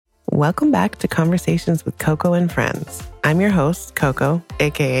Welcome back to Conversations with Coco and Friends. I'm your host, Coco,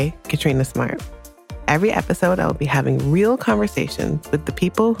 aka Katrina Smart. Every episode, I will be having real conversations with the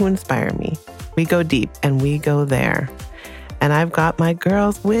people who inspire me. We go deep and we go there. And I've got my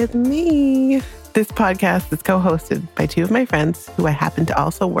girls with me. This podcast is co-hosted by two of my friends who I happen to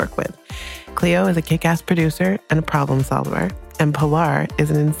also work with. Cleo is a kick-ass producer and a problem solver, and Pilar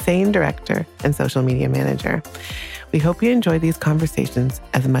is an insane director and social media manager. We hope you enjoy these conversations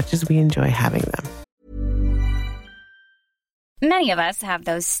as much as we enjoy having them. Many of us have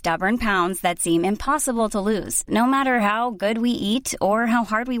those stubborn pounds that seem impossible to lose, no matter how good we eat or how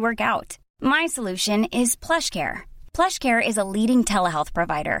hard we work out. My solution is PlushCare. PlushCare is a leading telehealth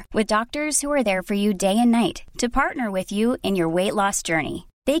provider with doctors who are there for you day and night to partner with you in your weight loss journey.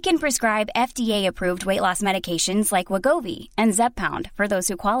 They can prescribe FDA-approved weight loss medications like Wegovy and Zepbound for those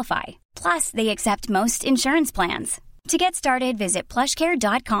who qualify. Plus, they accept most insurance plans. To get started, visit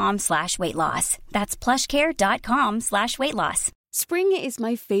plushcare.com/weightloss. That's plushcare.com/weightloss. Spring is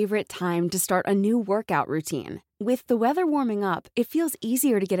my favorite time to start a new workout routine. With the weather warming up, it feels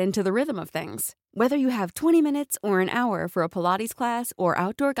easier to get into the rhythm of things. Whether you have 20 minutes or an hour for a Pilates class or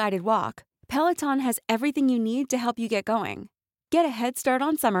outdoor guided walk, Peloton has everything you need to help you get going. Get a head start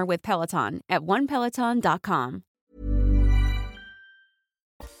on summer with Peloton at onepeloton.com.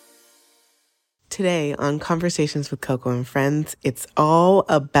 Today on Conversations with Coco and Friends, it's all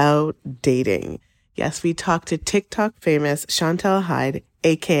about dating. Yes, we talked to TikTok famous Chantel Hyde,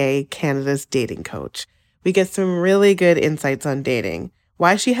 aka Canada's dating coach. We get some really good insights on dating,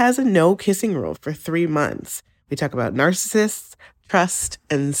 why she has a no kissing rule for 3 months. We talk about narcissists, trust,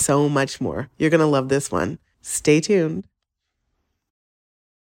 and so much more. You're going to love this one. Stay tuned.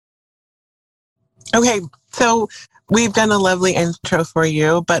 Okay, so we've done a lovely intro for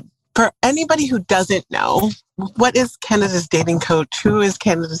you, but for anybody who doesn't know, what is Canada's dating coach? Who is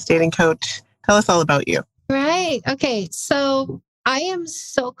Canada's dating coach? Tell us all about you. Right. Okay. So I am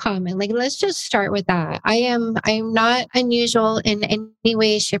so common. Like, let's just start with that. I am not unusual in any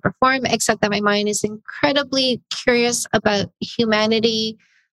way, shape, or form, except that my mind is incredibly curious about humanity.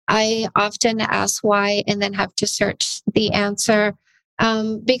 I often ask why and then have to search the answer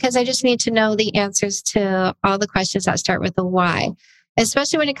because I just need to know the answers to all the questions that start with the why.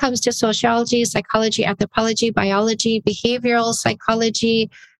 Especially when it comes to sociology, psychology, anthropology, biology, behavioral psychology,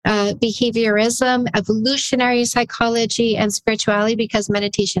 behaviorism, evolutionary psychology, and spirituality, because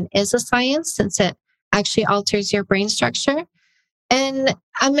meditation is a science since it actually alters your brain structure. And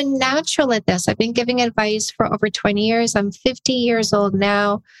I'm a natural at this. I've been giving advice for over 20 years. I'm 50 years old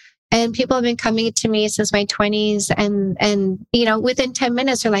now. And people have been coming to me since my 20s. And you know, within 10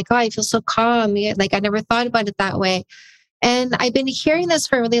 minutes, they're like, oh, I feel so calm. Like, I never thought about it that way. And I've been hearing this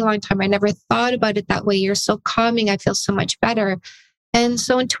for a really long time. I never thought about it that way. You're so calming. I feel so much better. And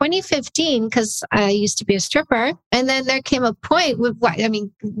so in 2015, because I used to be a stripper, and then there came a point with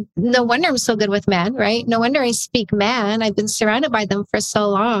no wonder I'm so good with men, right? No wonder I speak man. I've been surrounded by them for so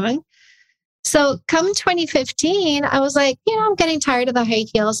long. So come 2015, I was like, I'm getting tired of the high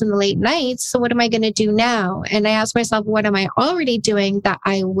heels and the late nights. So what am I going to do now? And I asked myself, what am I already doing that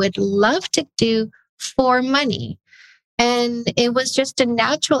I would love to do for money? And it was just a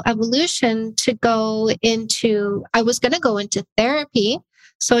natural evolution to go into, I was going to go into therapy.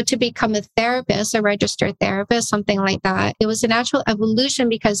 So to become a therapist, a registered therapist, something like that, it was a natural evolution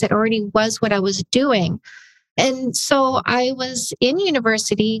because it already was what I was doing. And so I was in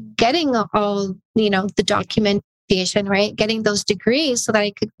university getting all, the documentation, right? Getting those degrees so that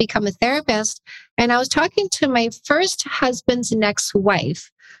I could become a therapist. And I was talking to my first husband's next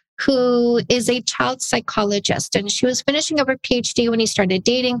wife, who is a child psychologist. And she was finishing up her PhD when he started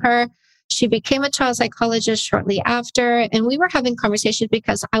dating her. She became a child psychologist shortly after. And we were having conversations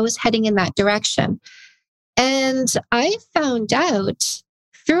because I was heading in that direction. And I found out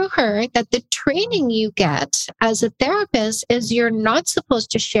through her that the training you get as a therapist is you're not supposed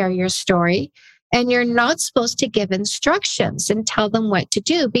to share your story and you're not supposed to give instructions and tell them what to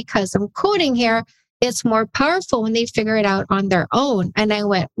do, because I'm quoting here, it's more powerful when they figure it out on their own. And I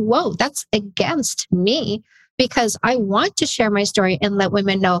went, whoa, that's against me, because I want to share my story and let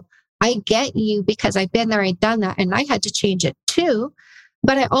women know I get you because I've been there, I've done that, and I had to change it too.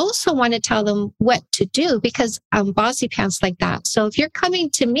 But I also want to tell them what to do because I'm bossy pants like that. So if you're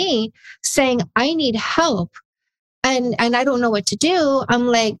coming to me saying I need help and I don't know what to do, I'm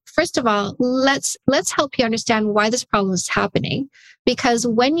like, first of all, let's help you understand why this problem is happening. Because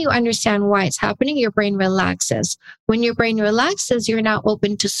when you understand why it's happening, your brain relaxes. When your brain relaxes, you're now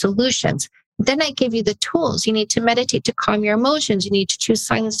open to solutions. Then I give you the tools. You need to meditate to calm your emotions. You need to choose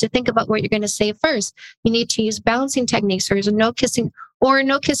silence to think about what you're going to say first. You need to use balancing techniques. There's no kissing or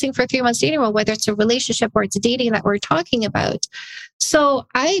no kissing for 3 months dating rule, whether it's a relationship or it's dating that we're talking about. So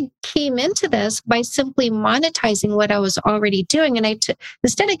I came into this by simply monetizing what I was already doing. And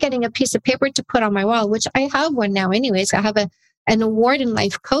instead of getting a piece of paper to put on my wall, which I have one now anyways, I have an award in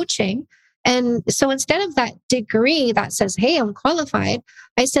life coaching. And so instead of that degree that says, hey, I'm qualified,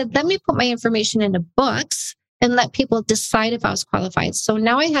 I said, let me put my information into books and let people decide if I was qualified. So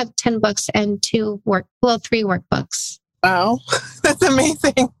now I have 10 books and 3 workbooks. Wow, that's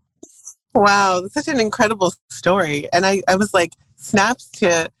amazing. Wow, that's such an incredible story. And I was like, snaps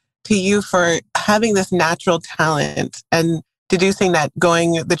to you for having this natural talent and deducing that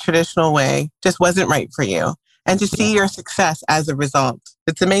going the traditional way just wasn't right for you, and to see your success as a result.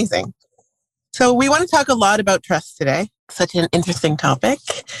 It's amazing. So we want to talk a lot about trust today. Such an interesting topic.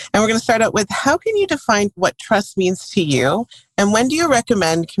 And we're going to start out with, how can you define what trust means to you? And when do you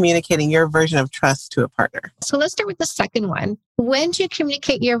recommend communicating your version of trust to a partner? So let's start with the second one. When do you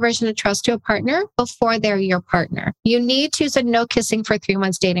communicate your version of trust to a partner? Before they're your partner. You need to use a no kissing for 3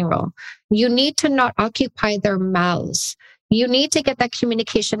 months dating rule. You need to not occupy their mouths. You need to get that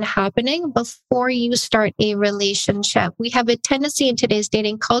communication happening before you start a relationship. We have a tendency in today's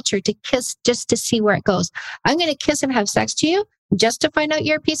dating culture to kiss just to see where it goes. I'm going to kiss and have sex to you just to find out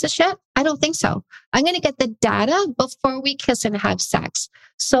you're a piece of shit? I don't think so. I'm going to get the data before we kiss and have sex.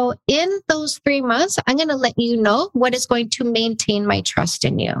 So in those 3 months, I'm going to let you know what is going to maintain my trust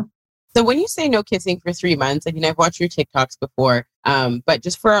in you. So when you say no kissing for 3 months, I mean, I've watched your TikToks before, but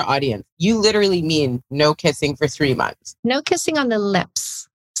just for our audience, you literally mean no kissing for 3 months. No kissing on the lips.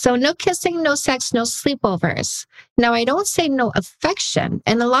 So no kissing, no sex, no sleepovers. Now, I don't say no affection.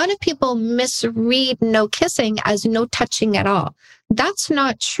 And a lot of people misread no kissing as no touching at all. That's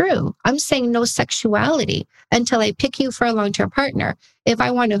not true. I'm saying no sexuality until I pick you for a long-term partner. If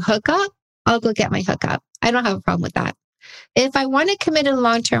I want to hook up, I'll go get my hookup. I don't have a problem with that. If I want to commit a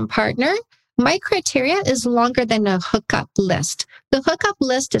long-term partner, my criteria is longer than a hookup list. The hookup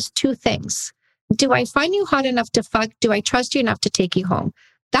list is 2 things. Do I find you hot enough to fuck? Do I trust you enough to take you home?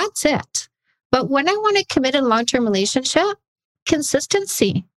 That's it. But when I want to commit a long-term relationship,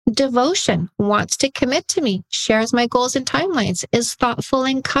 consistency, devotion, wants to commit to me, shares my goals and timelines, is thoughtful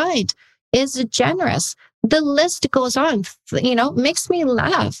and kind, is generous. The list goes on, makes me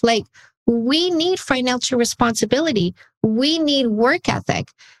laugh. Like, we need financial responsibility. We need work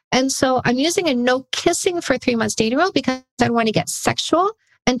ethic. And so I'm using a no kissing for 3 months dating rule because I want to get sexual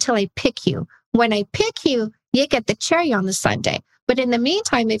until I pick you. When I pick you, you get the cherry on the sundae. But in the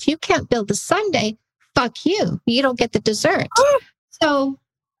meantime, if you can't build the sundae, fuck you. You don't get the dessert. So,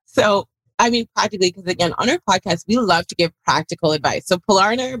 I mean, practically, because again, on our podcast, we love to give practical advice. So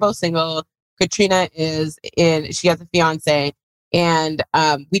Pilar and I are both single. Katrina she has a fiance. And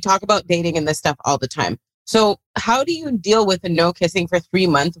we talk about dating and this stuff all the time. So how do you deal with a no kissing for 3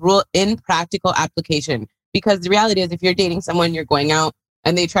 month rule in practical application? Because the reality is, if you're dating someone, you're going out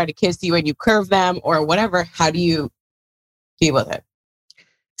and they try to kiss you and you curve them or whatever, how do you deal with it?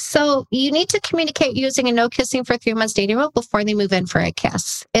 So you need to communicate using a no kissing for 3 months dating rule before they move in for a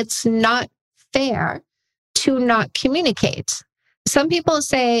kiss. It's not fair to not communicate. Some people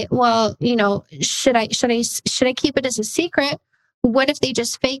say, well, should I keep it as a secret? What if they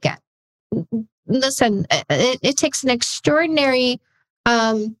just fake it? Listen, it takes an extraordinary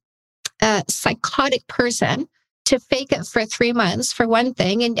psychotic person to fake it for 3 months, for one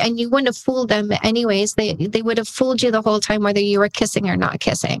thing, and you wouldn't have fooled them anyways. They would have fooled you the whole time, whether you were kissing or not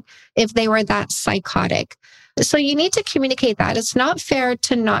kissing, if they were that psychotic. So you need to communicate that. It's not fair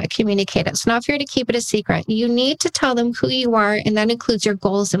to not communicate it. It's not fair to keep it a secret. You need to tell them who you are, and that includes your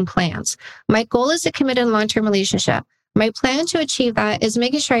goals and plans. My goal is to commit in a long-term relationship. My plan to achieve that is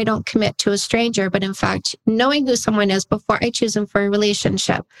making sure I don't commit to a stranger, but in fact, knowing who someone is before I choose them for a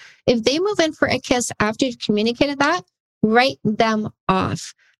relationship. If they move in for a kiss after you've communicated that, write them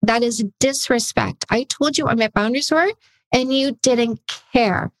off. That is disrespect. I told you what my boundaries were, and you didn't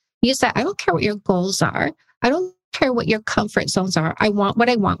care. You said, I don't care what your goals are. I don't care what your comfort zones are. I want what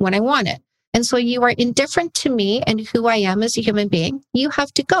I want when I want it. And so you are indifferent to me and who I am as a human being. You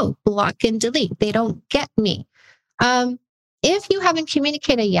have to go, block and delete. They don't get me. If you haven't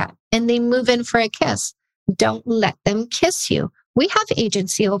communicated yet and they move in for a kiss, don't let them kiss you. We have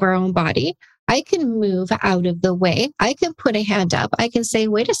agency over our own body. I can move out of the way. I can put a hand up. I can say,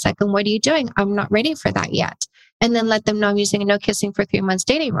 wait a second, what are you doing? I'm not ready for that yet. And then let them know I'm using a no kissing for 3 months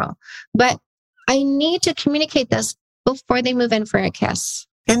dating rule. But I need to communicate this before they move in for a kiss.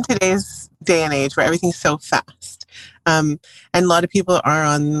 In today's day and age where everything's so fast, and a lot of people are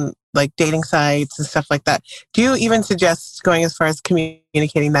on like dating sites and stuff like that, do you even suggest going as far as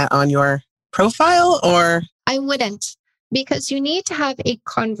communicating that on your profile, or? I wouldn't. because you need to have a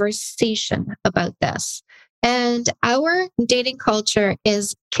conversation about this. And our dating culture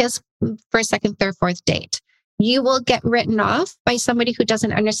is kiss first, second, third, fourth date. You will get written off by somebody who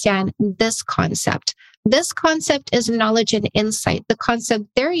doesn't understand this concept. This concept is knowledge and insight. The concept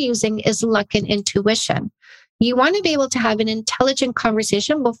they're using is luck and intuition. You want to be able to have an intelligent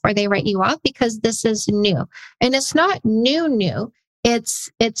conversation before they write you off, because this is new. And it's not new. It's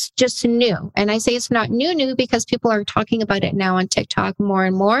just new. And I say it's not new because people are talking about it now on TikTok more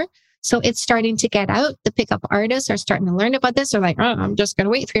and more. So it's starting to get out. The pickup artists are starting to learn about this. They're like, oh, I'm just going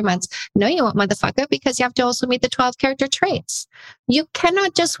to wait 3 months. No, you won't, motherfucker, because you have to also meet the 12 character traits. You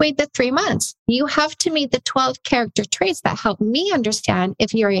cannot just wait the 3 months. You have to meet the 12 character traits that help me understand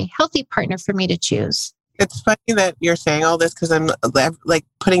if you're a healthy partner for me to choose. It's funny that you're saying all this, because I'm like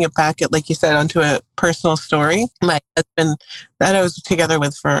putting it back at, like you said, onto a personal story. My husband that I was together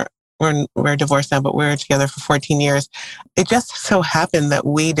with we're divorced now, but we were together for 14 years. It just so happened that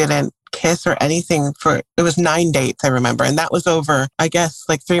we didn't kiss or anything it was 9 dates, I remember. And that was over, I guess,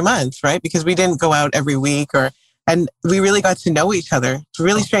 like 3 months, right? Because we didn't go out every week and we really got to know each other. It's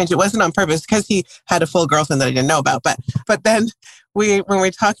really strange. It wasn't on purpose, because he had a full girlfriend that I didn't know about. But then when we're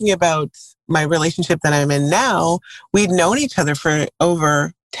talking about my relationship that I'm in now, we'd known each other for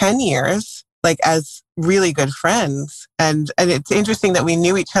over 10 years, like as really good friends. And it's interesting that we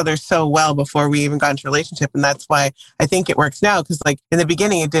knew each other so well before we even got into a relationship. And that's why I think it works now. Because like in the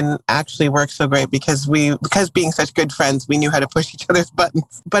beginning, it didn't actually work so great because being such good friends, we knew how to push each other's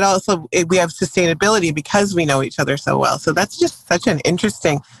buttons. But also we have sustainability because we know each other so well. So that's just such an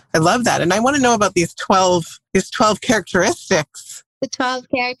interesting, I love that. And I want to know about these 12 characteristics. The 12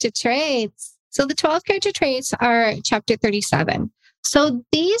 character traits. So the 12 character traits are chapter 37. So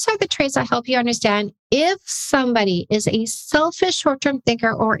these are the traits that help you understand if somebody is a selfish short-term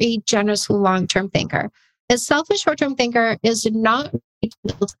thinker or a generous long-term thinker. A selfish short-term thinker is not ready to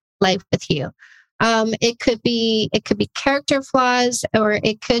build life with you. It could be character flaws, or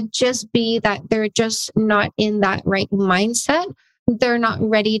it could just be that they're just not in that right mindset. They're not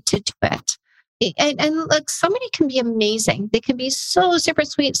ready to do it. And look, somebody can be amazing. They can be so super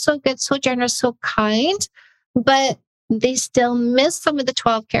sweet, so good, so generous, so kind, but they still miss some of the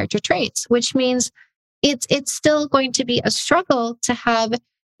 12 character traits, which means it's still going to be a struggle to have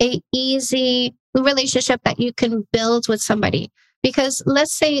a easy relationship that you can build with somebody. Because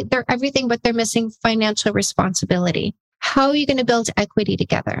let's say they're everything, but they're missing financial responsibility. How are you going to build equity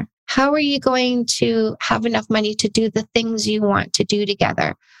together? How are you going to have enough money to do the things you want to do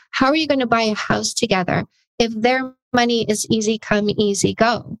together? How are you going to buy a house together if their money is easy come, easy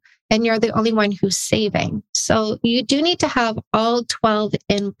go, and you're the only one who's saving? So you do need to have all 12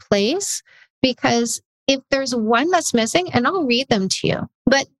 in place, because if there's one that's missing, and I'll read them to you,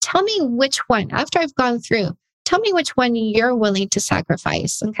 but tell me which one, after I've gone through, tell me which one you're willing to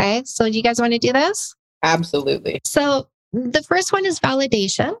sacrifice. Okay. So do you guys want to do this? Absolutely. So the first one is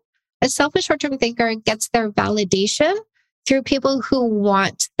validation. A selfish short-term thinker gets their validation through people who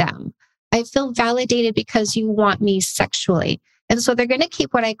want them. I feel validated because you want me sexually. And so they're going to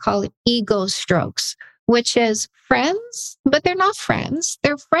keep what I call ego strokes, which is friends, but they're not friends.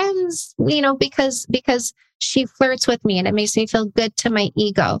 They're friends, because she flirts with me and it makes me feel good to my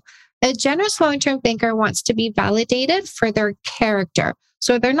ego. A generous long-term thinker wants to be validated for their character.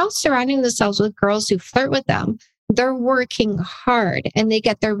 So they're not surrounding themselves with girls who flirt with them. They're working hard and they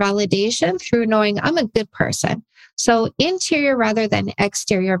get their validation through knowing I'm a good person. So interior rather than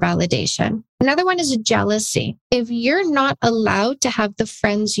exterior validation. Another one is jealousy. If you're not allowed to have the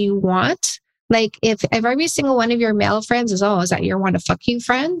friends you want, like if every single one of your male friends is that your want to fuck you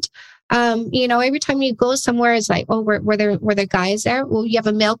friend? Every time you go somewhere, it's like, were there guys there? Well, you have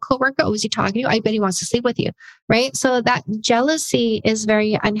a male coworker. Oh, is he talking to you? I bet he wants to sleep with you. Right. So that jealousy is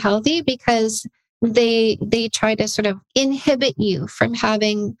very unhealthy because they try to sort of inhibit you from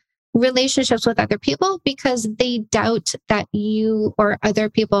having relationships with other people because they doubt that you or other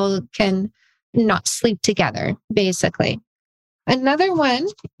people can not sleep together, basically. Another one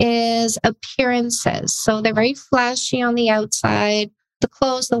is appearances. So they're very flashy on the outside, the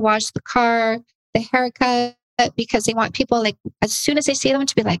clothes, the watch, the car, the haircut, because they want people, like, as soon as they see them,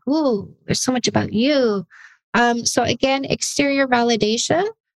 to be like, ooh, there's so much about you. So again, exterior validation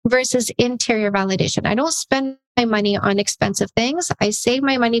versus interior validation. I don't spend my money on expensive things. I save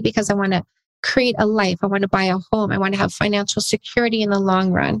my money because I want to create a life. I want to buy a home. I want to have financial security in the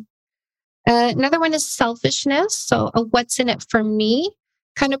long run. Another one is selfishness. So a what's in it for me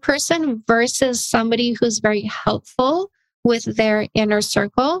kind of person versus somebody who's very helpful with their inner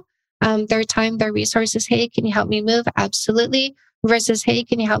circle, their time, their resources. Hey, can you help me move? Absolutely. versus, hey,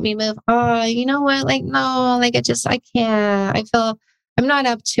 can you help me move? Oh, you know what? Like, no, like I can't. I feel I'm not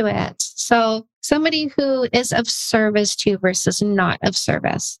up to it. So somebody who is of service to you versus not of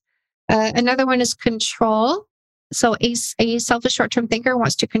service. Another one is control. So a selfish short-term thinker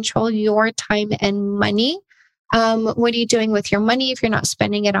wants to control your time and money. What are you doing with your money? If you're not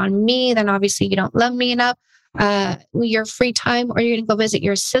spending it on me, then obviously you don't love me enough. Your free time, or you're going to go visit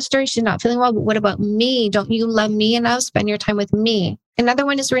your sister. She's not feeling well, but what about me? Don't you love me enough? Spend your time with me. Another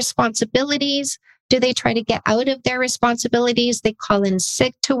one is responsibilities. Do they try to get out of their responsibilities? They call in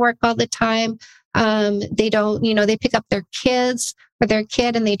sick to work all the time. They don't, they pick up their kids or their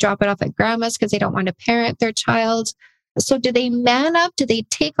kid and they drop it off at grandma's because they don't want to parent their child. So do they man up? Do they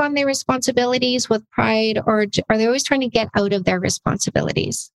take on their responsibilities with pride, or are they always trying to get out of their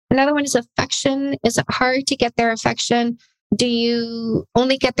responsibilities? Another one is affection. Is it hard to get their affection? Do you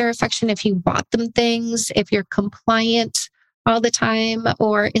only get their affection if you bought them things, if you're compliant all the time,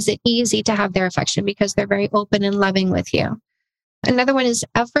 or is it easy to have their affection because they're very open and loving with you? Another one is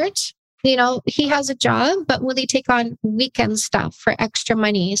effort. He has a job, but will he take on weekend stuff for extra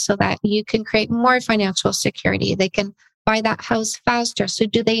money so that you can create more financial security? They can buy that house faster. So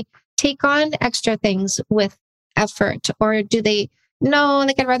do they take on extra things with effort, or do they, no,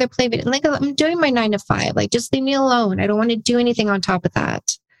 like I'd rather play video. Like I'm doing my 9 to 5, like just leave me alone. I don't want to do anything on top of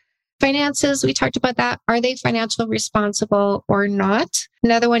that. Finances, we talked about that. Are they financially responsible or not?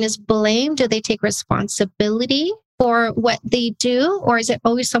 Another one is blame. Do they take responsibility for what they do, or is it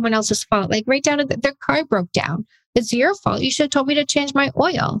always someone else's fault? Like right down to their car broke down. It's your fault. You should have told me to change my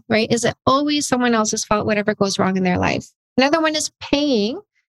oil, right? Is it always someone else's fault, whatever goes wrong in their life? Another one is paying.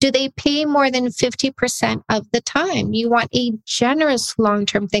 Do they pay more than 50% of the time? You want a generous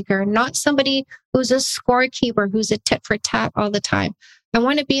long-term thinker, not somebody who's a scorekeeper, who's a tit for tat all the time. I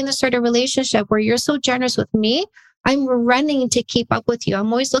want to be in the sort of relationship where you're so generous with me, I'm running to keep up with you.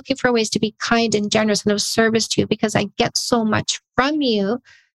 I'm always looking for ways to be kind and generous and of service to you because I get so much from you.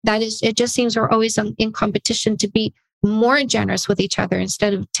 It just seems we're always in competition to be more generous with each other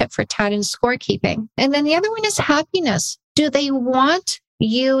instead of tit for tat and scorekeeping. And then the other one is happiness. Do they want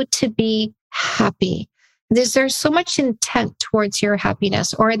you to be happy? Is there so much intent towards your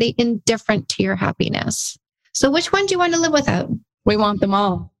happiness, or are they indifferent to your happiness? So which one do you want to live without? We want them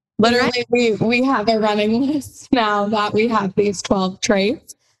all. Literally, we have a running list now that we have these 12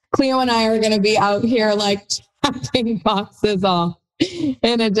 traits. Cleo and I are going to be out here like checking boxes off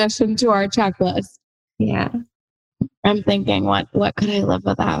in addition to our checklist. Yeah. I'm thinking, what could I live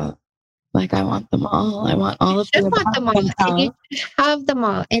without? Like, I want them all. I want all of them. You want them all. You have them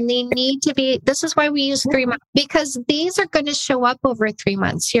all. And they need to be, this is why we use 3 months, because these are going to show up over 3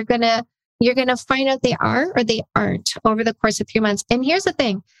 months. You're going to find out they are or they aren't over the course of 3 months. And here's the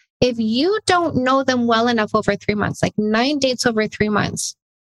thing. If you don't know them well enough over 3 months, like 9 dates over 3 months,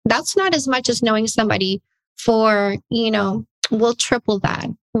 that's not as much as knowing somebody for, we'll triple that,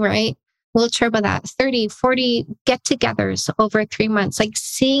 right? We'll triple that. 30, 40 get-togethers over 3 months, like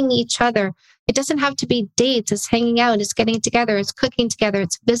seeing each other. It doesn't have to be dates. It's hanging out. It's getting together. It's cooking together.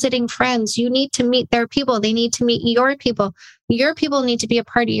 It's visiting friends. You need to meet their people. They need to meet your people. Your people need to be a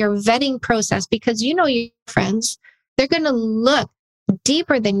part of your vetting process because your friends, they're going to look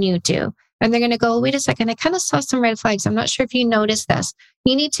deeper than you do. And they're going to go, wait a second, I kind of saw some red flags. I'm not sure if you noticed this.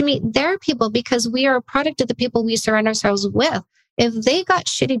 You need to meet their people because we are a product of the people we surround ourselves with. If they got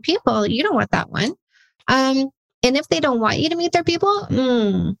shitty people, you don't want that one. And if they don't want you to meet their people,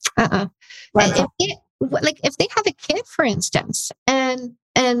 Right. If they have a kid, for instance, and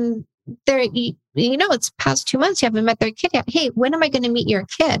they're, it's past 2 months, you haven't met their kid yet. Hey, when am I going to meet your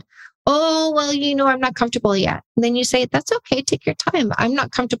kid? Oh, well, I'm not comfortable yet. And then you say, that's okay. Take your time. I'm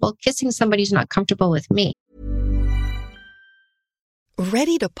not comfortable kissing somebody who's not comfortable with me.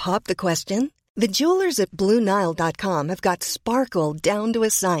 Ready to pop the question? The jewelers at BlueNile.com have got sparkle down to a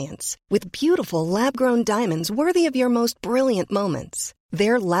science with beautiful lab-grown diamonds worthy of your most brilliant moments.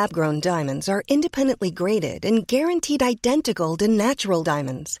 Their lab-grown diamonds are independently graded and guaranteed identical to natural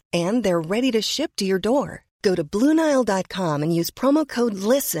diamonds. And they're ready to ship to your door. Go to BlueNile.com and use promo code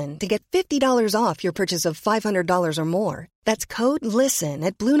LISTEN to get $50 off your purchase of $500 or more. That's code LISTEN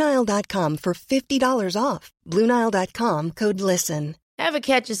at BlueNile.com for $50 off. BlueNile.com, code LISTEN. Ever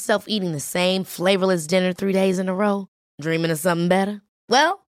catch yourself eating the same flavorless dinner 3 days in a row? Dreaming of something better?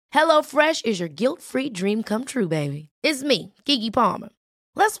 Well, HelloFresh is your guilt-free dream come true, baby. It's me, Keke Palmer.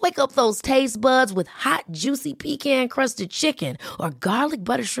 Let's wake up those taste buds with hot, juicy pecan-crusted chicken or garlic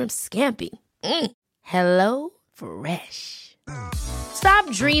butter shrimp scampi. Hello Fresh.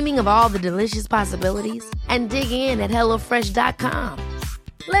 Stop dreaming of all the delicious possibilities and dig in at HelloFresh.com.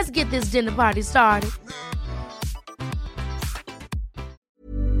 Let's get this dinner party started.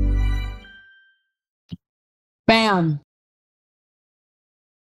 am.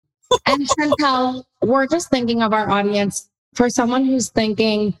 And Chantel, we're just thinking of our audience. For someone who's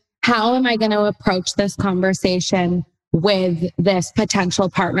thinking, how am I going to approach this conversation with this potential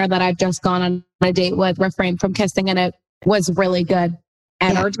partner that I've just gone on a date with, refrained from kissing, and it was really good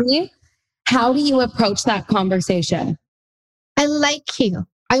energy? Yeah. How do you approach that conversation? I like you.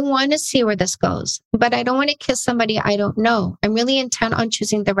 I want to see where this goes, but I don't want to kiss somebody I don't know. I'm really intent on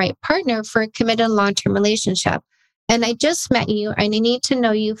choosing the right partner for a committed long-term relationship. And I just met you and I need to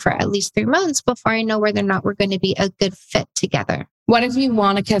know you for at least 3 months before I know whether or not we're going to be a good fit together. What if you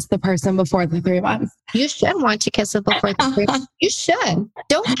want to kiss the person before the 3 months? You should want to kiss it before the 3 months. You should.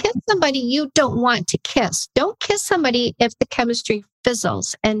 Don't kiss somebody you don't want to kiss. Don't kiss somebody if the chemistry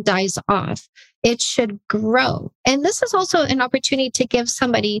fizzles and dies off. It should grow. And this is also an opportunity to give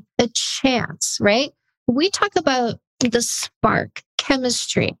somebody a chance, right? We talk about the spark,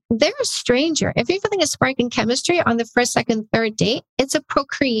 chemistry. They're a stranger. If you're feeling a spark in chemistry on the first, second, third date, it's a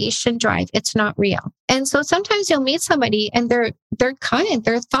procreation drive. It's not real. And so sometimes you'll meet somebody and they're kind,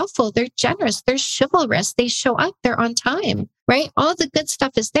 they're thoughtful, they're generous, they're chivalrous, they show up, they're on time, right? All the good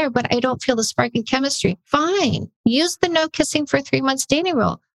stuff is there, but I don't feel the spark in chemistry. Fine. Use the no kissing for 3 months dating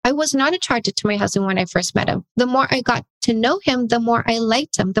rule. I was not attracted to my husband when I first met him. The more I got to know him, the more I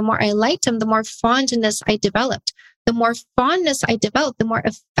liked him. The more I liked him, the more fondness I developed. The more fondness I developed, the more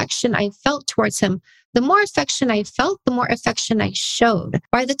affection I felt towards him. The more affection I felt, the more affection I showed.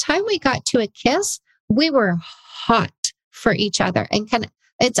 By the time we got to a kiss, we were hot for each other. And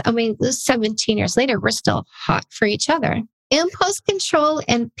 17 years later, we're still hot for each other. Impulse control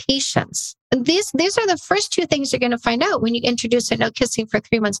and patience. These are the first two things you're going to find out when you introduce a no kissing for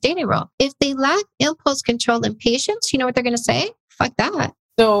 3 months dating rule. If they lack impulse control and patience, you know what they're going to say? Fuck that.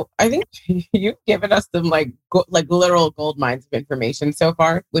 So I think you've given us some like literal gold mines of information so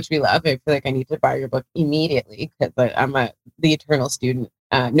far, which we love. I feel like I need to buy your book immediately because I'm the eternal student.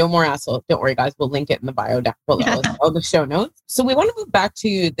 No more asshole. Don't worry, guys. We'll link it in the bio down below, all the show notes. So we want to move back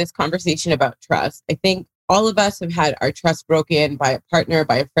to this conversation about trust. I think all of us have had our trust broken by a partner,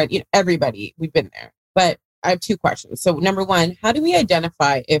 by a friend, everybody, we've been there. But I have 2 questions. So number 1, how do we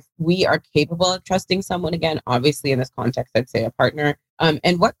identify if we are capable of trusting someone again? Obviously in this context, I'd say a partner.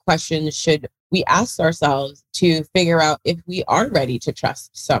 And what questions should we ask ourselves to figure out if we are ready to trust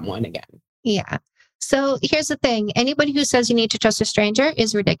someone again? Yeah. So here's the thing. Anybody who says you need to trust a stranger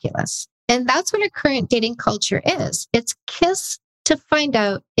is ridiculous. And that's what our current dating culture is. It's kiss to find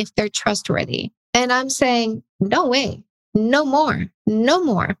out if they're trustworthy. And I'm saying, no way, no more, no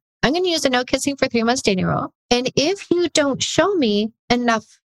more. I'm going to use a no kissing for 3 months dating rule. And if you don't show me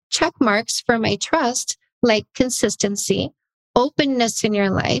enough check marks for my trust, like consistency, openness in your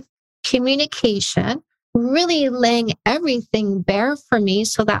life, communication, really laying everything bare for me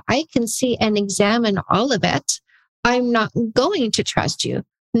so that I can see and examine all of it, I'm not going to trust you,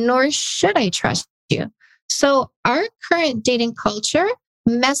 nor should I trust you. So our current dating culture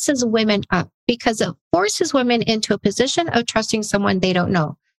messes women up because it forces women into a position of trusting someone they don't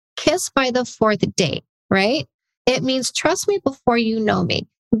know. Kiss by the 4th date, right? It means trust me before you know me.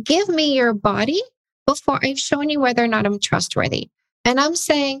 Give me your body before I've shown you whether or not I'm trustworthy. And I'm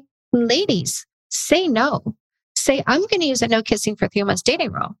saying, ladies, say no. Say, I'm going to use a no kissing for 3 months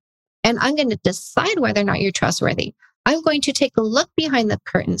dating rule. And I'm going to decide whether or not you're trustworthy. I'm going to take a look behind the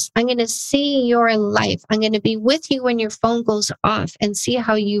curtains. I'm going to see your life. I'm going to be with you when your phone goes off and see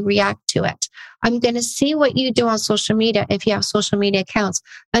how you react to it. I'm going to see what you do on social media if you have social media accounts.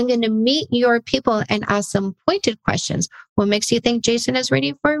 I'm going to meet your people and ask them pointed questions. What makes you think Jason is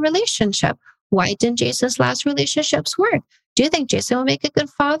ready for a relationship? Why didn't Jason's last relationships work? Do you think Jason will make a good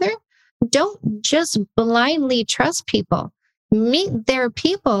father? Don't just blindly trust people. Meet their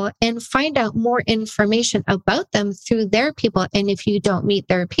people and find out more information about them through their people. And if you don't meet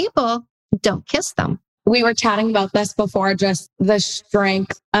their people, don't kiss them. We were chatting about this before, just the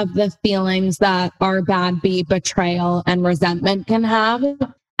strength of the feelings that our bad beat, betrayal, and resentment can have.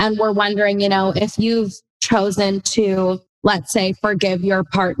 And we're wondering, if you've chosen to, let's say, forgive your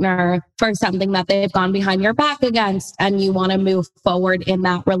partner for something that they've gone behind your back against, and you want to move forward in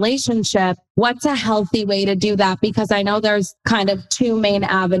that relationship, what's a healthy way to do that? Because I know there's kind of 2 main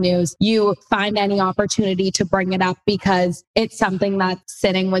avenues. You find any opportunity to bring it up because it's something that's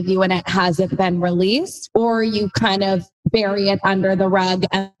sitting with you and it hasn't been released, or you kind of bury it under the rug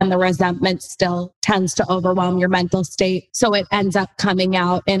and the resentment still tends to overwhelm your mental state. So it ends up coming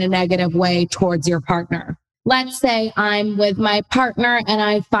out in a negative way towards your partner. Let's say I'm with my partner and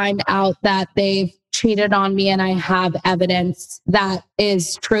I find out that they've cheated on me and I have evidence that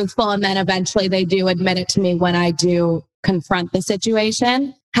is truthful. And then eventually they do admit it to me when I do confront the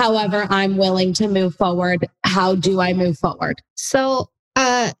situation. However, I'm willing to move forward. How do I move forward? So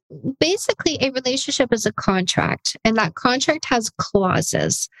basically, a relationship is a contract, and that contract has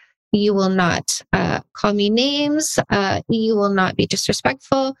clauses. You will not call me names. You will not be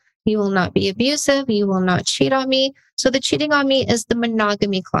disrespectful. You will not be abusive. You will not cheat on me. So the cheating on me is the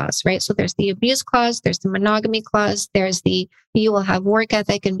monogamy clause, right? So there's the abuse clause, there's the monogamy clause, there's the you will have work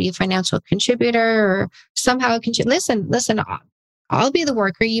ethic and be a financial contributor or somehow listen, I'll be the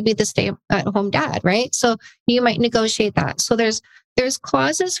worker, you be the stay-at-home dad, right? So you might negotiate that. So there's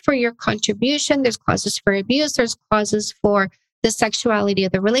clauses for your contribution, there's clauses for abuse, there's clauses for the sexuality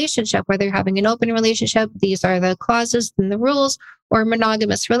of the relationship, whether you're having an open relationship, these are the clauses and the rules, or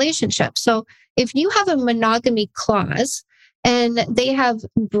monogamous relationship. So if you have a monogamy clause and they have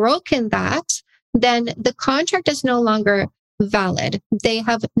broken that, then the contract is no longer valid. They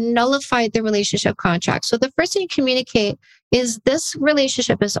have nullified the relationship contract. So the first thing you communicate is this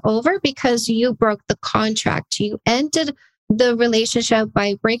relationship is over because you broke the contract. You ended the relationship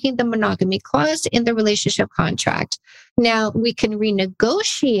by breaking the monogamy clause in the relationship contract. Now we can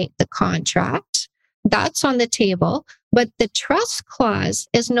renegotiate the contract. That's on the table, but the trust clause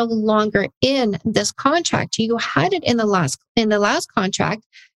is no longer in this contract. You had it in the last contract.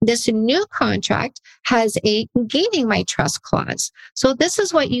 This new contract has a gaining my trust clause. So this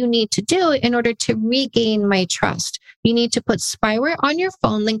is what you need to do in order to regain my trust. You need to put spyware on your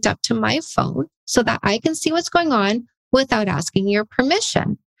phone linked up to my phone so that I can see what's going on without asking your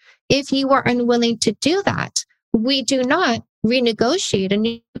permission. If you are unwilling to do that, we do not renegotiate a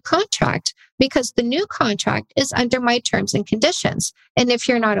new contract because the new contract is under my terms and conditions. And if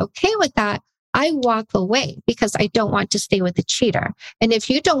you're not okay with that, I walk away because I don't want to stay with a cheater. And if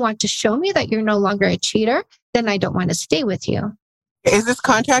you don't want to show me that you're no longer a cheater, then I don't want to stay with you. Is this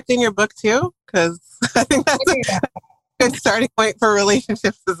contract in your book too? Because I think that's a good starting point for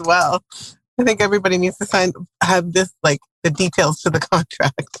relationships as well. I think everybody needs to have this, like the details to the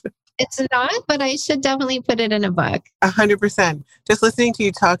contract. It's not, but I should definitely put it in a book. 100%. Just listening to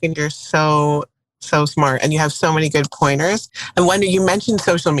you talk, and you're so smart, and you have so many good pointers. And you mentioned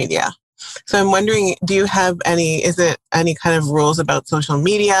social media. So I'm wondering, is it any kind of rules about social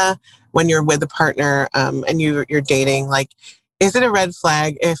media when you're with a partner and you're dating? Like, is it a red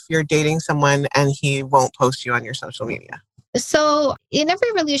flag if you're dating someone and he won't post you on your social media? So in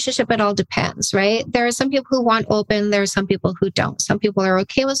every relationship, it all depends, right? There are some people who want open. There are some people who don't. Some people are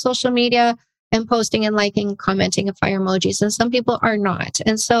okay with social media and posting and liking, commenting and fire emojis, and some people are not.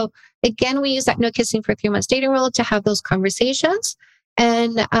 And so again, we use that no kissing for 3 months dating rule to have those conversations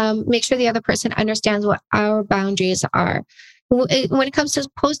and make sure the other person understands what our boundaries are. When it comes to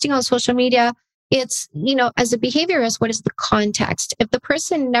posting on social media, it's, as a behaviorist, what is the context? If the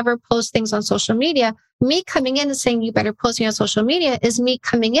person never posts things on social media, me coming in and saying, you better post me on social media is me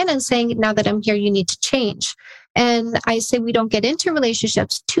coming in and saying, now that I'm here, you need to change. And I say, we don't get into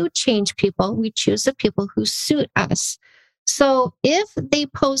relationships to change people. We choose the people who suit us. So if they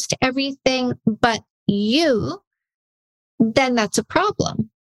post everything but you, then that's a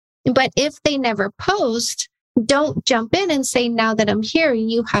problem. But if they never post, don't jump in and say, now that I'm here,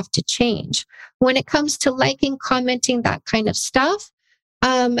 you have to change. When it comes to liking, commenting, that kind of stuff,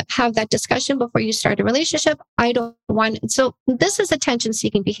 have that discussion before you start a relationship. So this is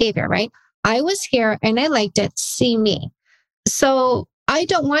attention-seeking behavior, right? I was here and I liked it. See me. So I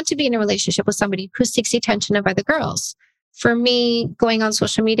don't want to be in a relationship with somebody who seeks the attention of other girls. For me, going on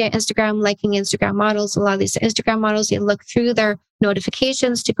social media, Instagram, liking Instagram models, a lot of these Instagram models, you look through their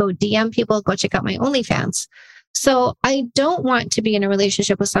notifications to go DM people, go check out my OnlyFans. So I don't want to be in a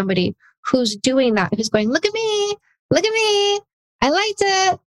relationship with somebody who's doing that, who's going, look at me, I liked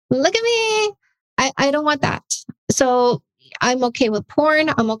it, look at me. I don't want that. So I'm okay with porn.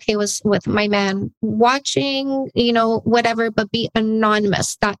 I'm okay with my man watching, whatever, but be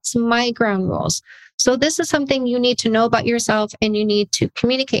anonymous. That's my ground rules. So this is something you need to know about yourself and you need to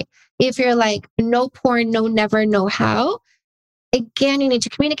communicate. If you're like, no porn, no never, no how, again, you need to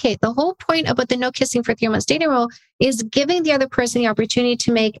communicate. The whole point about the no kissing for 3 months dating rule is giving the other person the opportunity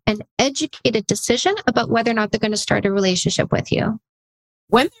to make an educated decision about whether or not they're going to start a relationship with you.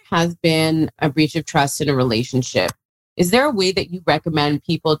 When there has been a breach of trust in a relationship, is there a way that you recommend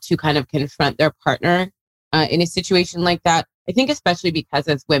people to kind of confront their partner in a situation like that? I think especially because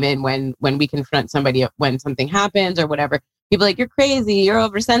as women, when we confront somebody when something happens or whatever, people are like, you're crazy, you're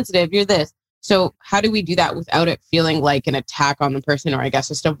oversensitive, you're this. So how do we do that without it feeling like an attack on the person, or I guess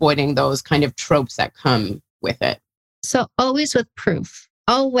just avoiding those kind of tropes that come with it? So always with proof,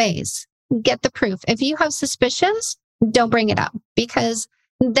 always get the proof. If you have suspicions, don't bring it up because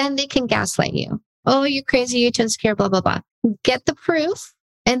then they can gaslight you. Oh, you're crazy, you're too insecure, blah, blah, blah. Get the proof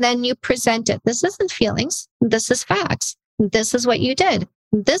And then you present it. This isn't feelings. This is facts. This is what you did.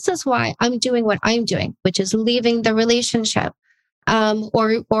 This is why I'm doing what I'm doing, which is leaving the relationship. If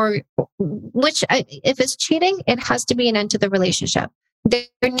it's cheating, it has to be an end to the relationship. There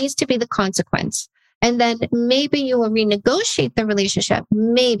needs to be the consequence. And then maybe you will renegotiate the relationship,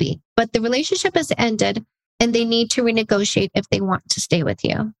 maybe, but the relationship has ended and they need to renegotiate if they want to stay with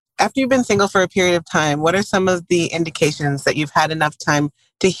you. After you've been single for a period of time, what are some of the indications that you've had enough time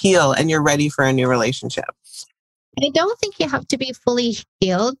to heal and you're ready for a new relationship? I don't think you have to be fully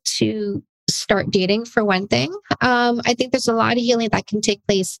healed to start dating, for one thing. I think there's a lot of healing that can take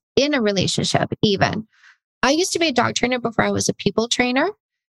place in a relationship even. I used to be a dog trainer before I was a people trainer.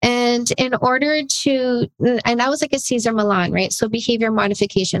 And I was like a Cesar Millan, right? So behavior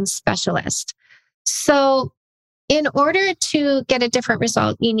modification specialist. So in order to get a different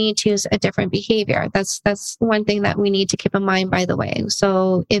result, you need to use a different behavior. That's one thing that we need to keep in mind, by the way.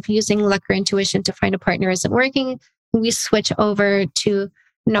 So if using luck or intuition to find a partner isn't working, we switch over to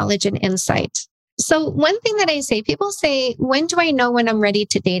knowledge and insight. So one thing that I say, people say, when do I know when I'm ready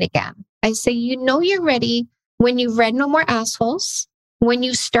to date again? I say, you know, you're ready when you've read No More Assholes, when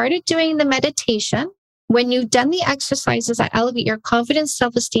you started doing the meditation, when you've done the exercises that elevate your confidence,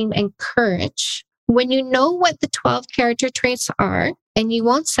 self-esteem, and courage, when you know what the 12 character traits are and you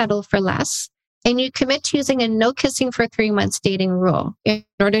won't settle for less, and you commit to using a no kissing for 3 months dating rule in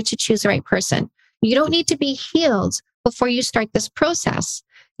order to choose the right person. You don't need to be healed before you start this process.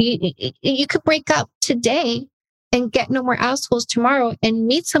 You could break up today and get No More Assholes tomorrow and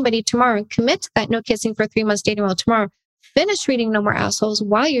meet somebody tomorrow and commit to that no kissing for 3 months dating rule tomorrow. Finish reading No More Assholes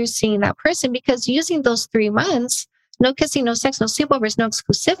while you're seeing that person, because using those 3 months, no kissing, no sex, no sleepovers, no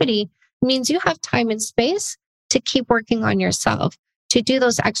exclusivity, means you have time and space to keep working on yourself, to do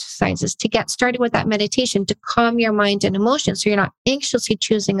those exercises, to get started with that meditation, to calm your mind and emotions so you're not anxiously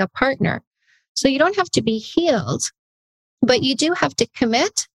choosing a partner. So you don't have to be healed, but you do have to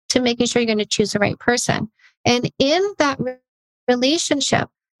commit to making sure you're going to choose the right person. And in that relationship,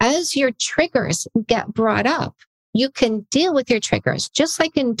 as your triggers get brought up, you can deal with your triggers. Just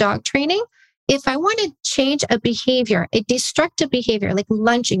like in dog training, if I want to change a behavior, a destructive behavior like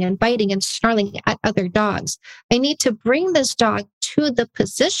lunging and biting and snarling at other dogs, I need to bring this dog to the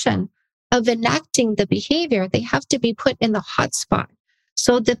position of enacting the behavior. They have to be put in the hot spot.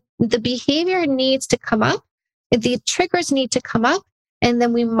 So the behavior needs to come up, the triggers need to come up, and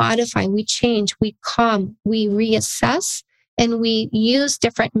then we modify, we change, we calm, we reassess, and we use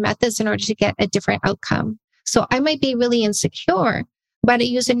different methods in order to get a different outcome. So I might be really insecure, but I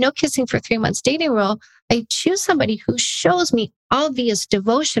use a no kissing for 3 months dating rule. I choose somebody who shows me obvious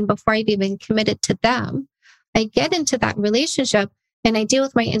devotion before I've even committed to them. I get into that relationship and I deal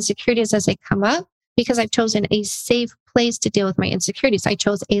with my insecurities as they come up because I've chosen a safe place to deal with my insecurities. I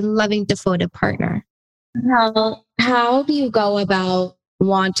chose a loving, devoted partner. How do you go about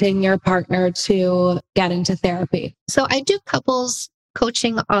wanting your partner to get into therapy? So I do couples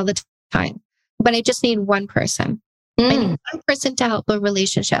coaching all the time, but I just need one person. I need one person to help a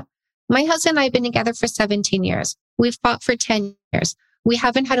relationship. My husband and I have been together for 17 years. We've fought for 10 years. We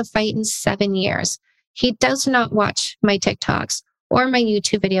haven't had a fight in 7 years. He does not watch my TikToks or my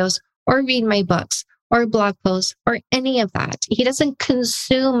YouTube videos or read my books or blog posts or any of that. He doesn't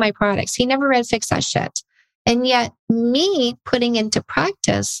consume my products. He never read Fix That Shit. And yet me putting into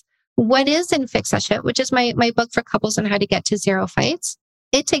practice what is in Fix That Shit, which is my book for couples on how to get to zero fights.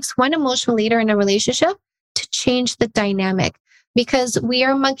 It takes one emotional leader in a relationship to change the dynamic, because we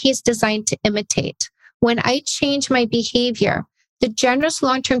are monkeys designed to imitate. When I change my behavior, the generous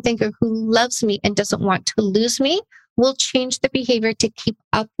long-term thinker who loves me and doesn't want to lose me will change the behavior to keep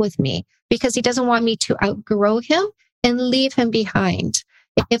up with me, because he doesn't want me to outgrow him and leave him behind.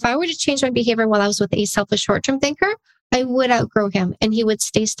 If I were to change my behavior while I was with a selfish short-term thinker, I would outgrow him and he would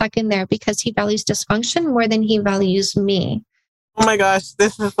stay stuck in there because he values dysfunction more than he values me. Oh my gosh,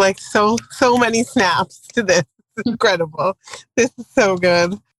 this is like so many snaps to this. It's incredible. This is so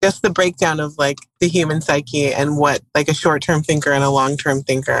good. Just the breakdown of like the human psyche and what like a short-term thinker and a long-term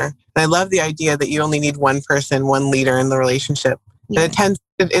thinker. And I love the idea that you only need one person, one leader in the relationship. Yeah. And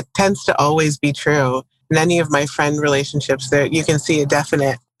it tends to always be true. In any of my friend relationships, there you can see a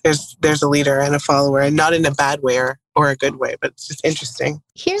definite, there's a leader and a follower, and not in a bad way or a good way, but it's just interesting.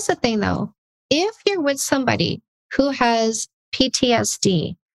 Here's the thing though. If you're with somebody who has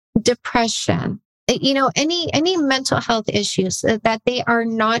PTSD, depression, any mental health issues that they are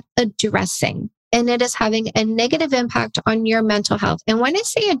not addressing, and it is having a negative impact on your mental health. And when I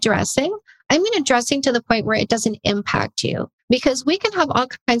say addressing, I mean addressing to the point where it doesn't impact you. because we can have all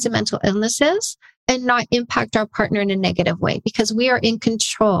kinds of mental illnesses and not impact our partner in a negative way because we are in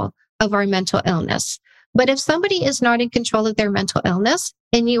control of our mental illness. But if somebody is not in control of their mental illness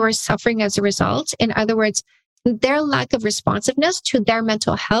and you are suffering as a result, in other words, their lack of responsiveness to their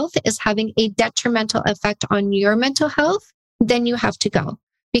mental health is having a detrimental effect on your mental health, then you have to go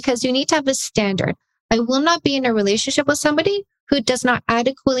because you need to have a standard. I will not be in a relationship with somebody who does not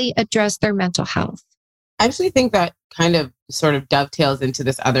adequately address their mental health. I actually think that kind of sort of dovetails into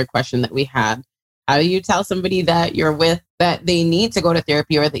this other question that we had. How do you tell somebody that you're with that they need to go to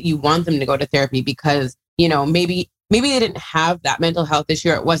therapy or that you want them to go to therapy because, you know, maybe they didn't have that mental health issue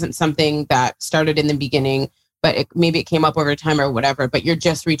or it wasn't something that started in the beginning, but maybe it came up over time or whatever, but you're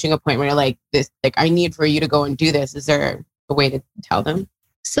just reaching a point where you're like, I need for you to go and do this. Is there a way to tell them?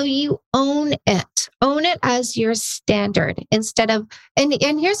 So you own it as your standard instead of, and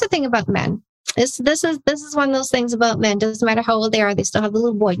here's the thing about men. This is one of those things about men. Doesn't matter how old they are, they still have the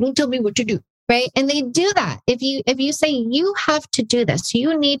little boy. You tell me what to do, right? And they do that. If you say you have to do this,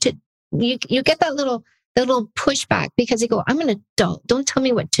 you need to. You get that little pushback because you go, I'm an adult. Don't tell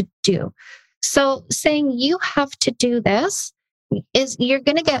me what to do. So saying you have to do this is you're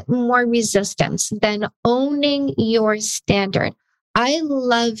going to get more resistance than owning your standard. I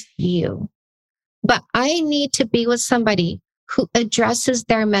love you, but I need to be with somebody who addresses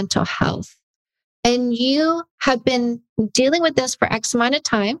their mental health. And you have been dealing with this for X amount of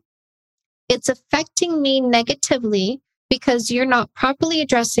time. It's affecting me negatively because you're not properly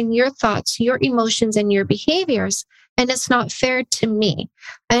addressing your thoughts, your emotions, and your behaviors. And it's not fair to me.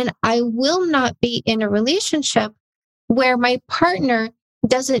 And I will not be in a relationship where my partner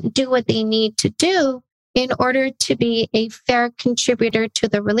doesn't do what they need to do in order to be a fair contributor to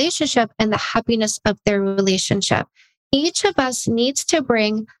the relationship and the happiness of their relationship. Each of us needs to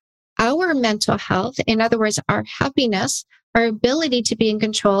bring our mental health, in other words, our happiness, our ability to be in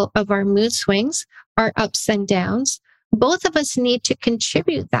control of our mood swings, our ups and downs. Both of us need to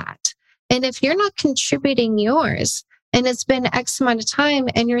contribute that. And if you're not contributing yours, and it's been X amount of time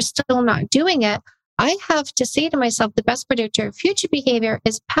and you're still not doing it, I have to say to myself, the best predictor of future behavior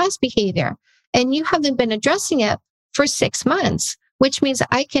is past behavior. And you haven't been addressing it for 6 months, which means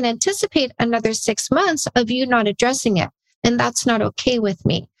I can anticipate another 6 months of you not addressing it. And that's not okay with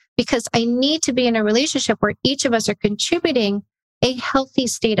me because I need to be in a relationship where each of us are contributing a healthy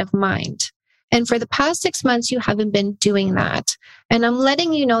state of mind. And for the past 6 months, you haven't been doing that. And I'm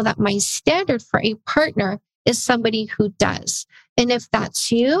letting you know that my standard for a partner is somebody who does. And if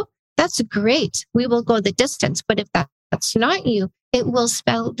that's you, that's great. We will go the distance. But if that's not you, it will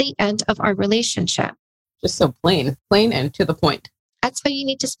spell the end of our relationship. Just so plain and to the point. That's how you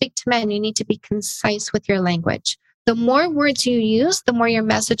need to speak to men. You need to be concise with your language. The more words you use, the more your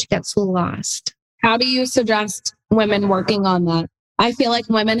message gets lost. How do you suggest women working on that? I feel like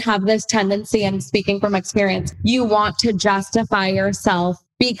women have this tendency, and speaking from experience, you want to justify yourself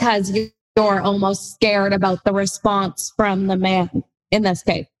because you're almost scared about the response from the man in this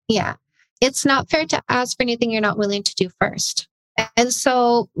case. Yeah. It's not fair to ask for anything you're not willing to do first. And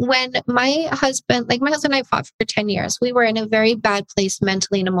so when my husband and I fought for 10 years, we were in a very bad place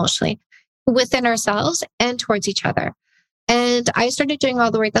mentally and emotionally within ourselves and towards each other. And I started doing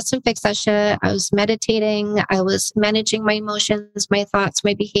all the work. That's some fix that shit. I was meditating. I was managing my emotions, my thoughts,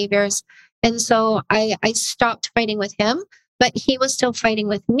 my behaviors. And so I stopped fighting with him, but he was still fighting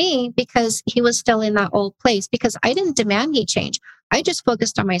with me because he was still in that old place because I didn't demand he change. I just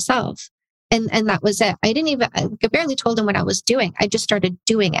focused on myself. And that was it. I barely told him what I was doing. I just started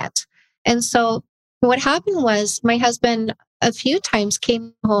doing it. And so what happened was my husband a few times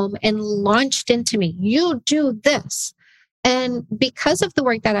came home and launched into me. You do this. And because of the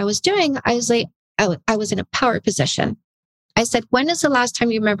work that I was doing, I was like, I was in a power position. I said, when is the last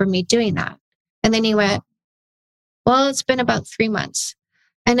time you remember me doing that? And then he went, well, it's been about 3 months.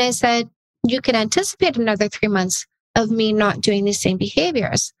 And I said, you can anticipate another 3 months of me not doing these same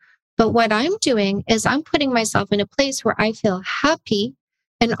behaviors. But what I'm doing is I'm putting myself in a place where I feel happy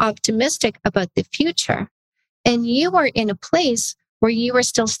and optimistic about the future. And you are in a place where you are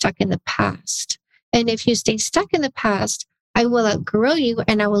still stuck in the past. And if you stay stuck in the past, I will outgrow you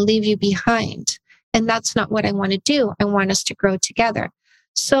and I will leave you behind. And that's not what I want to do. I want us to grow together.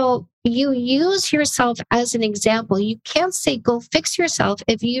 So you use yourself as an example. You can't say, go fix yourself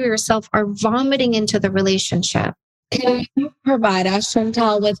if you yourself are vomiting into the relationship. Can you provide us,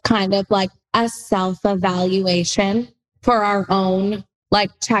 Chantal, with kind of like a self-evaluation for our own,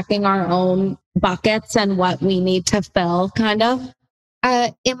 like checking our own buckets and what we need to fill kind of?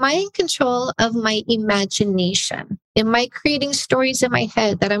 Am I in control of my imagination? Am I creating stories in my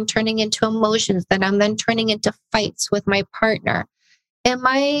head that I'm turning into emotions that I'm then turning into fights with my partner? Am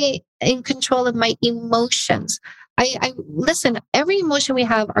I in control of my emotions? I listen, every emotion we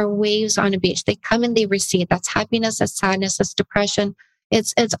have are waves on a beach. They come and they recede. That's happiness, that's sadness, that's depression.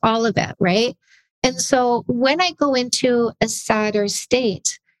 It's all of it, right? And so when I go into a sadder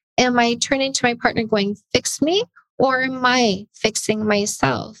state, am I turning to my partner going, fix me? Or am I fixing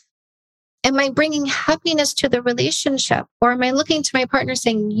myself? Am I bringing happiness to the relationship? Or am I looking to my partner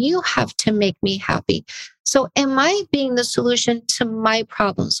saying, you have to make me happy? So am I being the solution to my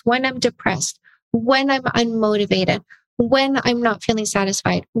problems when I'm depressed, when I'm unmotivated, when I'm not feeling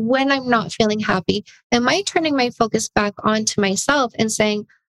satisfied, when I'm not feeling happy? Am I turning my focus back onto myself and saying,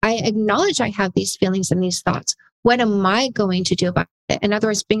 I acknowledge I have these feelings and these thoughts. What am I going to do about it? In other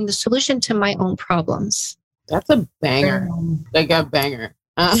words, being the solution to my own problems. That's a banger, like a banger.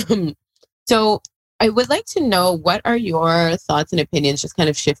 So I would like to know, what are your thoughts and opinions, just kind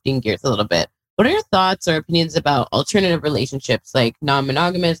of shifting gears a little bit. What are your thoughts or opinions about alternative relationships like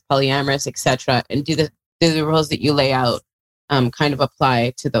non-monogamous, polyamorous, etc.? And do the rules that you lay out kind of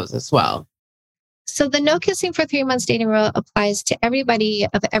apply to those as well? So the no kissing for 3 months dating rule applies to everybody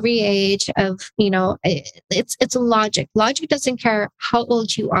of every age it's logic. Logic doesn't care how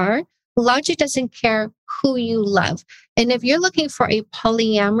old you are. Logic doesn't care who you love. And if you're looking for a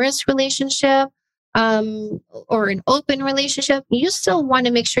polyamorous relationship or an open relationship, you still want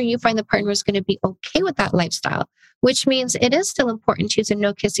to make sure you find the partner who's going to be okay with that lifestyle, which means it is still important to use a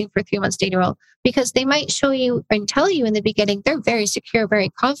no kissing for 3 months dating rule, because they might show you and tell you in the beginning they're very secure, very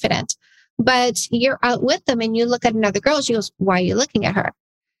confident, but you're out with them and you look at another girl, she goes, why are you looking at her?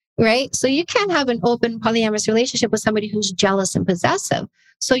 Right? So you can't have an open polyamorous relationship with somebody who's jealous and possessive.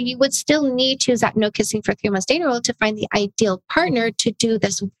 So you would still need to use that no kissing for 3 months dating rule to find the ideal partner to do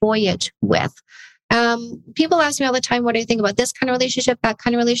this voyage with. People ask me all the time, what do I think about this kind of relationship, that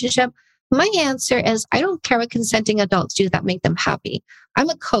kind of relationship? My answer is, I don't care what consenting adults do that make them happy. I'm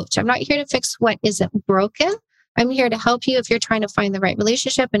a coach. I'm not here to fix what isn't broken. I'm here to help you if you're trying to find the right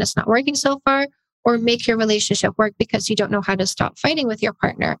relationship and it's not working so far, or make your relationship work because you don't know how to stop fighting with your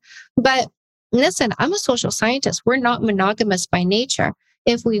partner. But listen, I'm a social scientist. We're not monogamous by nature.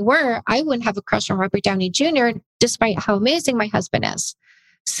 If we were, I wouldn't have a crush on Robert Downey Jr., despite how amazing my husband is.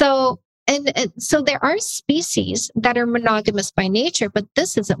 So there are species that are monogamous by nature, but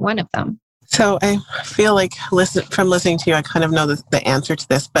this isn't one of them. So I feel like from listening to you, I kind of know the answer to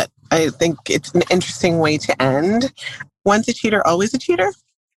this, but I think it's an interesting way to end. Once a cheater, always a cheater?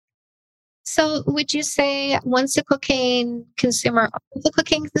 So would you say once a cocaine consumer, always a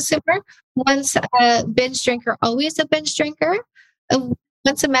cocaine consumer? Once a binge drinker, always a binge drinker?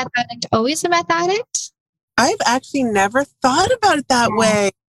 Once a meth addict, always a meth addict? I've actually never thought about it that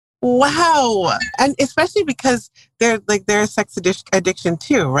way. Wow. And especially because there's sex addiction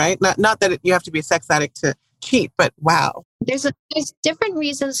too, right? Not that you have to be a sex addict to cheat, but wow. There's different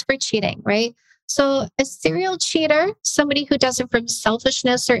reasons for cheating, right? So a serial cheater, somebody who does it from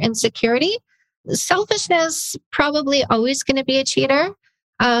selfishness or insecurity. Selfishness, probably always going to be a cheater.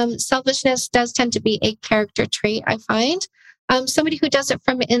 Selfishness does tend to be a character trait, I find. Somebody who does it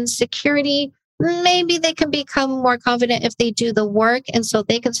from insecurity, maybe they can become more confident if they do the work, and so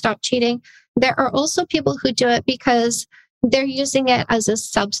they can stop cheating. There are also people who do it because they're using it as a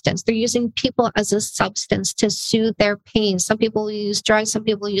substance. They're using people as a substance to soothe their pain. Some people use drugs, some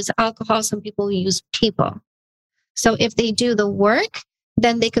people use alcohol, some people use people. So if they do the work,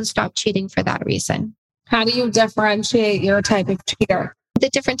 then they can stop cheating for that reason. How do you differentiate your type of cheater? The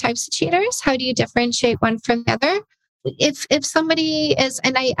different types of cheaters, how do you differentiate one from the other? If somebody is,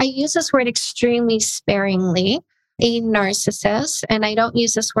 and I use this word extremely sparingly, a narcissist, and I don't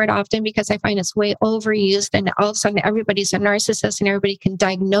use this word often because I find it's way overused and all of a sudden everybody's a narcissist and everybody can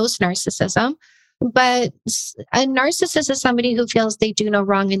diagnose narcissism. But a narcissist is somebody who feels they do no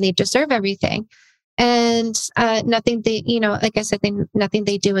wrong and they deserve everything. And nothing they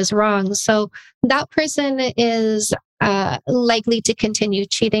do is wrong. So that person is likely to continue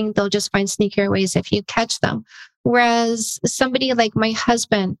cheating. They'll just find sneakier ways if you catch them. Whereas somebody like my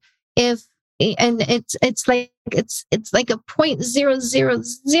husband, it's like a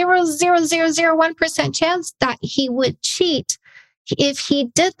 0.0000001% chance that he would cheat. If he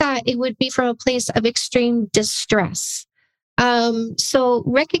did that, it would be from a place of extreme distress. So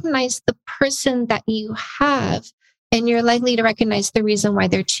recognize the person that you have, and you're likely to recognize the reason why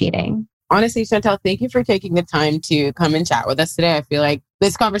they're cheating. honestly, Chantel, thank you for taking the time to come and chat with us today. I feel like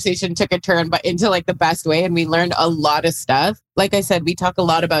this conversation took a turn, but into like the best way. And we learned a lot of stuff. Like I said, we talk a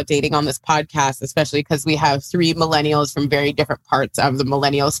lot about dating on this podcast, especially because we have 3 millennials from very different parts of the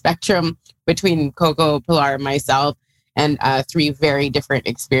millennial spectrum between Coco, Pilar, and myself, and 3 very different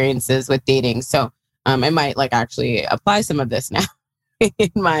experiences with dating. So I might like actually apply some of this now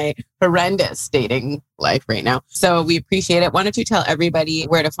in my horrendous dating life right now. So we appreciate it. Why don't you tell everybody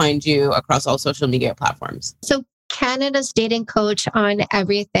where to find you across all social media platforms? So Canada's Dating Coach on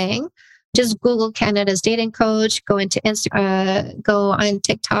everything. Just Google Canada's Dating Coach, go into Instagram, go on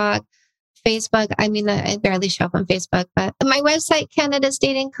TikTok, Facebook. I mean, I barely show up on Facebook, but my website, Canada's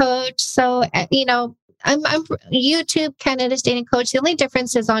Dating Coach. So, I'm YouTube, Canada's Dating Coach. The only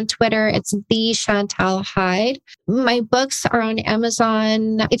difference is on Twitter, it's the Chantal Hyde. My books are on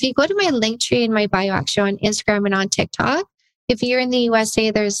Amazon. If you go to my link tree in my bio, actually on Instagram and on TikTok, if you're in the USA,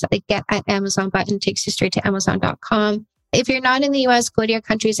 there's a Get at Amazon button, takes you straight to Amazon.com. If you're not in the US, go to your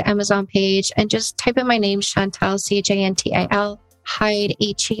country's Amazon page and just type in my name, Chantal, Chantil, Hyde,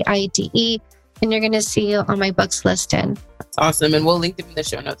 Heide, and you're going to see all my books listed. That's awesome. And we'll link them in the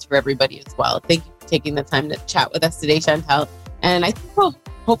show notes for everybody as well. Thank you for taking the time to chat with us today, Chantal. And I think we'll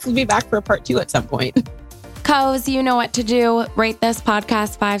hopefully be back for a part 2 at some point. Co's, you know what to do. Rate this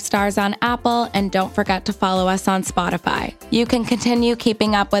podcast 5 stars on Apple, and don't forget to follow us on Spotify. You can continue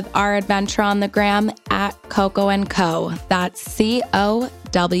keeping up with our adventure on the gram at Coco & Co. That's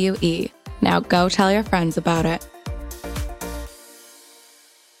COWE. Now go tell your friends about it.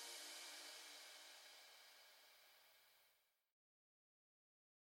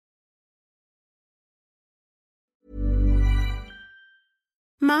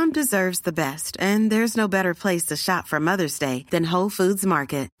 Mom deserves the best, and there's no better place to shop for Mother's Day than Whole Foods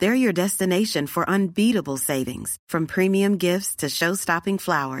Market. They're your destination for unbeatable savings, from premium gifts to show-stopping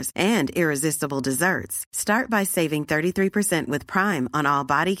flowers and irresistible desserts. Start by saving 33% with Prime on all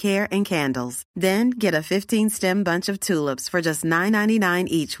body care and candles. Then get a 15-stem bunch of tulips for just $9.99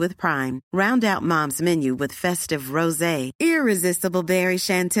 each with Prime. Round out Mom's menu with festive rosé, irresistible berry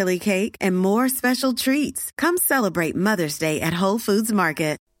chantilly cake, and more special treats. Come celebrate Mother's Day at Whole Foods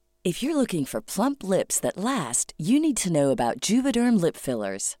Market. If you're looking for plump lips that last, you need to know about Juvederm lip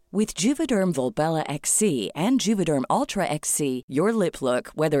fillers. With Juvederm Volbella XC and Juvederm Ultra XC, your lip look,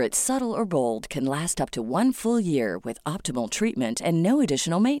 whether it's subtle or bold, can last up to 1 full year with optimal treatment and no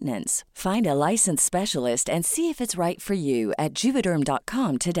additional maintenance. Find a licensed specialist and see if it's right for you at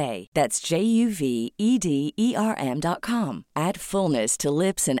Juvederm.com today. That's JUVEDERM.com. Add fullness to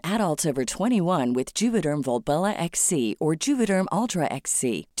lips in adults over 21 with Juvederm Volbella XC or Juvederm Ultra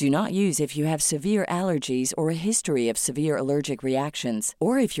XC. Do not use if you have severe allergies or a history of severe allergic reactions,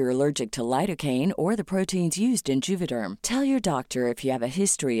 or if you're allergic to lidocaine or the proteins used in Juvederm. Tell your doctor if you have a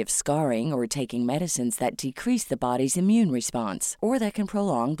history of scarring or taking medicines that decrease the body's immune response or that can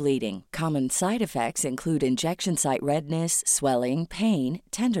prolong bleeding. Common side effects include injection site redness, swelling, pain,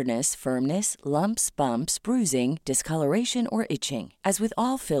 tenderness, firmness, lumps, bumps, bruising, discoloration, or itching. As with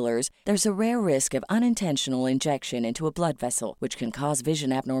all fillers, there's a rare risk of unintentional injection into a blood vessel, which can cause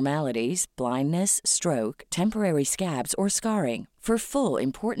vision abnormalities, blindness, stroke, temporary scabs, or scarring. For full,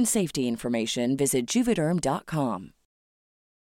 important safety information, visit Juvederm.com.